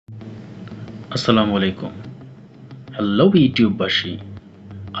আসসালামু আলাইকুম। হ্যালো ইউটিউববাসী,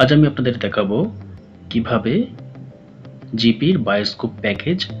 আজ আমি আপনাদের দেখাবো কিভাবে জিপির বায়োস্কোপ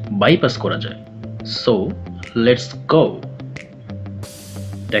প্যাকেজ বাইপাস করা যায়। So let's go.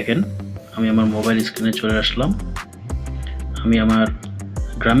 দেখেন, আমি আমার মোবাইল স্ক্রিনে চলে আসলাম। আমি আমার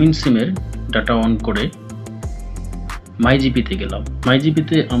গ্রামীণ সিমের ডাটা অন করে মাই জিপিতে গেলাম। মাই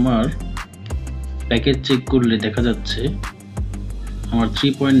জিপিতে আমার প্যাকেজ চেক করলে দেখা যাচ্ছে আমার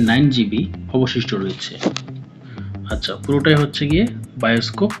 3.9 জিবি অবশিষ্ট রয়েছে। আচ্ছা, পুরোটাই হচ্ছে গিয়ে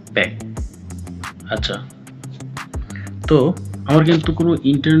বায়োস্কোপ প্যাক। আচ্ছা, তো আমার কিন্তু কোনো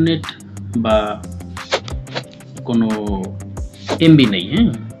ইন্টারনেট বা কোনো এমবি নেই,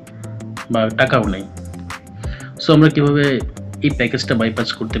 বা টাকাও নেই। সো আমরা কিভাবে এই প্যাকেজটা বাইপাস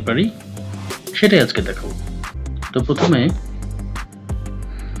করতে পারি সেটাই আজকে দেখাবো। তো প্রথমে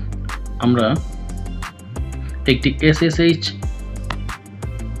আমরা একটি এসএসএইচ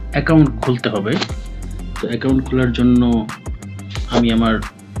অ্যাকাউন্ট খুলতে হবে। তো অ্যাকাউন্ট খোলার জন্য আমি আমার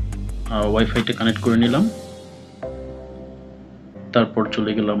ওয়াইফাইটা কানেক্ট করে নিলাম। তারপর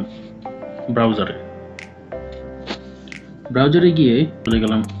চলে গেলাম ব্রাউজারে গিয়ে চলে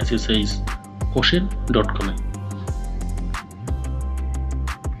গেলাম sshoshen.com এ।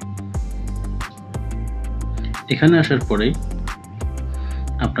 এখানে আসার পরে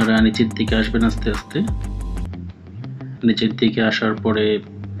আপনারা নিচের দিকে আসবেন আস্তে আস্তে। নিচের দিকে আসার পরে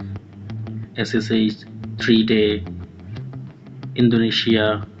SSH 3 day, Indonesia,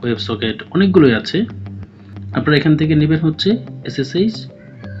 web socket অনেকগুলোই আছে। আপনারা এখান থেকে নেবেন হচ্ছে SSH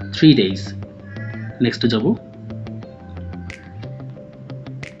 3 days। নেক্সটে যাব।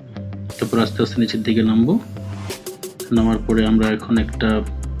 তারপর আস্তে আস্তে নিচের দিকে নামবো। নামার পরে আমরা এখন একটা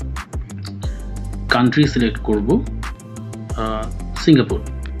কান্ট্রি সিলেক্ট করব।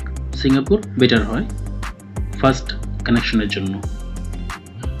 সিঙ্গাপুর বেটার হয় ফার্স্ট কানেকশনের জন্য।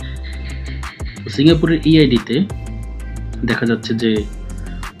 সিঙ্গাপুরের ইআইডিতে দেখা যাচ্ছে যে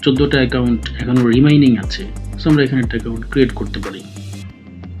 14টা অ্যাকাউন্ট এখনো রিমাইনিং আছে। সো আমরা এখানে একটা অ্যাকাউন্ট ক্রিয়েট করতে পারি।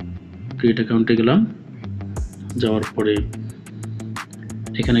 ক্রিয়েট অ্যাকাউন্টে গেলাম। যাওয়ার পরে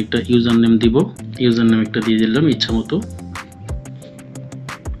এখানে একটা ইউজার নেম দিব। ইউজার নেম একটা দিয়ে দিলাম ইচ্ছা মতো।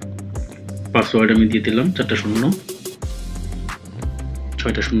 পাসওয়ার্ড আমি দিয়ে দিলাম 4টা শূন্য,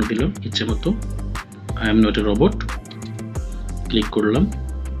 6টা শূন্য দিলাম ইচ্ছে মতো। I am not a robot. Click করলাম।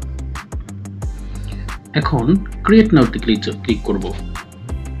 এখন ক্রিয়েট নাওতে ক্লিক করব।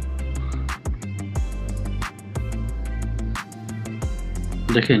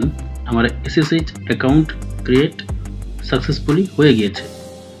 দেখেন আমার এসএসএইচ অ্যাকাউন্ট ক্রিয়েট সাকসেসফুলি হয়ে গিয়েছে।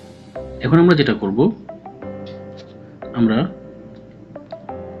 এখন আমরা যেটা করব, আমরা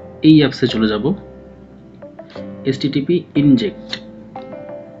এই অ্যাপসে চলে যাব। http inject.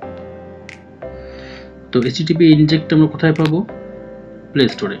 তো http ইনজেক্ট আমরা কোথায় পাবো? প্লে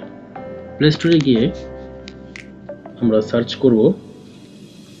স্টোরে গিয়ে আমরা সার্চ করব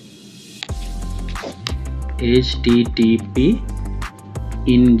http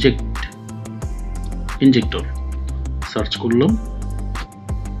ইনজেক্টর। সার্চ করলাম।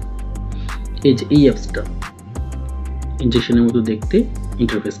 এই যে এই অ্যাপসটা ইনজেকশনের মতো দেখতে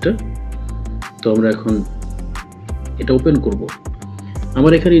ইন্টারফেসটা। তো আমরা এখন এটা ওপেন করব।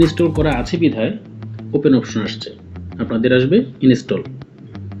 আমার এখানে ইনস্টল করা আছে বিধায় ওপেন অপশন আসছে। আপনাদের আসবে ইনস্টল।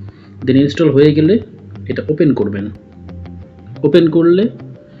 দেন ইনস্টল হয়ে গেলে এটা ওপেন করবেন। ওপেন করলে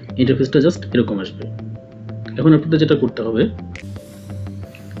ইন্টারফেসটা জাস্ট এরকম আসবে। এখন আপনাদের যেটা করতে হবে,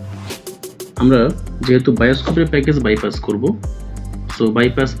 আমরা যেহেতু বায়োস্কোপের প্যাকেজ বাইপাস করব, সো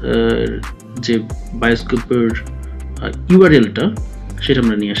বাইপাস যে বায়োস্কোপের ইউআরএলটা সেটা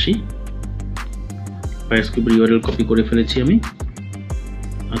আমরা নিয়ে আসি। বায়োস্কোপের ইউআরএল কপি করে ফেলেছি আমি।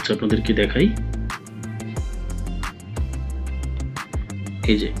 আচ্ছা, আপনাদেরকে দেখাই।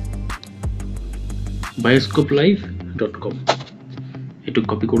 এই যে bioscoplive.com, এটুকু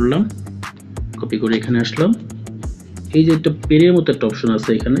কপি করলাম। কপি করে এখানে আসলাম। এই যে একটা পেনের মতো একটা অপশন আছে,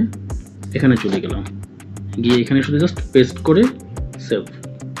 এখানে চলে গেলাম। গিয়ে এখানে শুধু জাস্ট পেস্ট করে সেভ।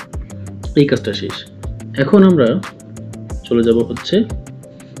 এই কাজটা শেষ। এখন আমরা চলে যাব হচ্ছে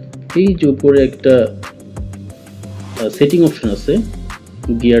এই যে উপরে একটা সেটিং অপশন আছে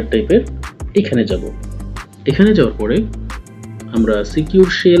গিয়ার টাইপের, এখানে যাব। এখানে যাওয়ার পরে আমরা সিকিউর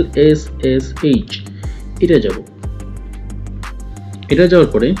শেল SSH এটা যাব। এটা যাওয়ার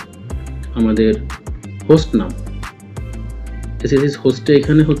পরে আমাদের হোস্ট নাম SSH হোস্টে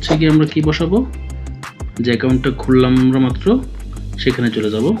এখানে হচ্ছে কি আমরা কি বসাবো, যে অ্যাকাউন্টটা খুললাম আমরা মাত্র সেখানে চলে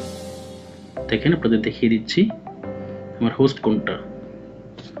যাব। দেখেন আপনাদের দেখিয়ে দিচ্ছি আমার হোস্ট কোনটা।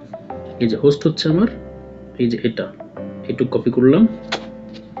 এই যে হোস্ট হচ্ছে আমার এই যে এটা। একটু কপি করলাম।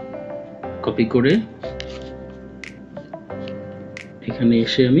 কপি করে এখানে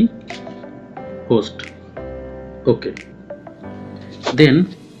এসে আমি host. Okay. Then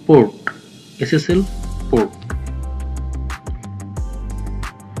port, SSL port.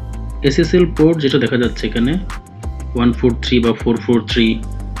 SSL port যেটা দেখা যাচ্ছে এখানে 143 বা 443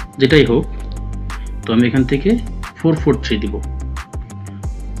 যেটাই হোক, তো আমি এখান থেকে 443 দিব।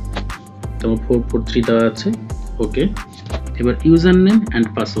 তো 443 দেওয়া আছে। ওকে, এবার user name and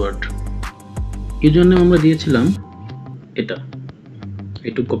password. User name আমরা দিয়েছিলাম এটা,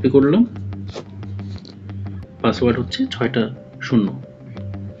 একটু কপি করলাম। পাসওয়ার্ড হচ্ছে 6টা 0।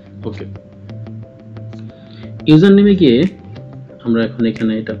 ওকে, ইউজার নেমে গিয়ে আমরা এখন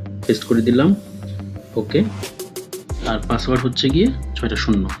এখানে এটা পেস্ট করে দিলাম। ওকে, আর পাসওয়ার্ড হচ্ছে গিয়ে 6টা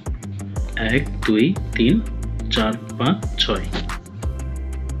 0, 1 2 3 4 5 6।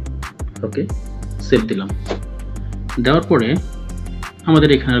 ওকে, সেভ দিলাম। দেওয়ার পরে আমাদের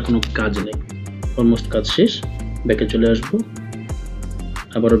এখানে আর কোনো কাজ নেই, অলমোস্ট কাজ শেষ। ব্যাকে চলে আসবো,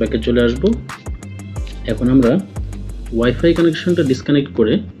 আবারও ব্যাকে চলে আসবো। এখন আমরা ওয়াইফাই কানেকশনটা ডিসকানেক্ট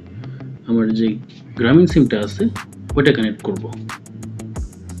করে আমার যে গ্রামীণ সিমটা আছে ওইটা কানেক্ট করব।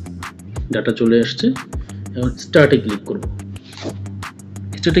 ডাটা চলে আসছে, এখন স্টার্টে ক্লিক করব।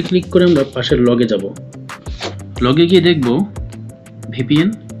 স্টার্টে ক্লিক করে আমরা পাশের লগে যাব। লগে গিয়ে দেখব VPN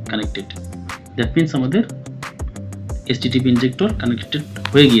কানেক্টেড, দ্যাট মিনস আমাদের HTTP ইনজেক্টর কানেক্টেড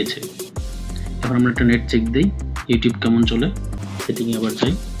হয়ে গিয়েছে। এখন আমরা একটা নেট চেক দিই, ইউটিউব কেমন চলে। সেটিংয়ে আবার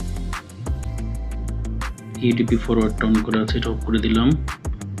যাই, ইউটিউব ফরওয়ার্ড অন করা আছে, এটা অফ করে দিলাম।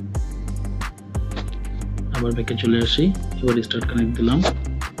 আবার ব্যাকে চলে আসি, এবার স্টার্ট কানেক্ট দিলাম,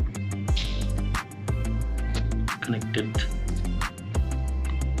 কানেক্টেড।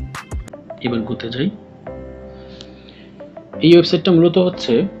 এবার ঘুরতে যাই। এই ওয়েবসাইটটা মূলত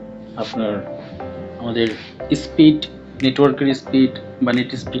হচ্ছে আপনার আমাদের স্পিড, নেটওয়ার্কের স্পিড বা নেট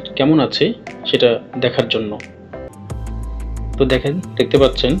স্পিড কেমন আছে সেটা দেখার জন্য। তো দেখতে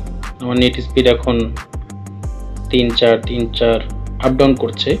পাচ্ছেন আমার নেট স্পিড এখন 3-4 আপ ডাউন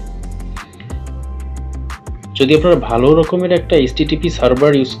করছে। যদি আপনারা ভালো রকমের একটা HTTP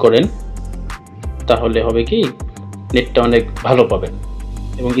সার্ভার ইউজ করেন তাহলে হবে কি, নেটটা অনেক ভালো পাবেন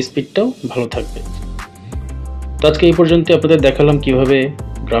এবং স্পিডটাও ভালো থাকবে। তো আজকে এই পর্যন্ত আপনাদের দেখালাম কিভাবে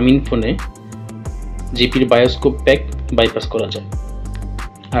গ্রামীণফোনে জিপির বায়োস্কোপ প্যাক বাইপাস করা যায়।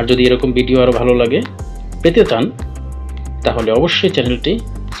 আর যদি এরকম ভিডিও আরো ভালো লাগে পেতে চান তাহলে অবশ্যই চ্যানেলটি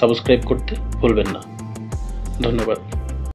সাবস্ক্রাইব করতে ভুলবেন না। ধন্যবাদ।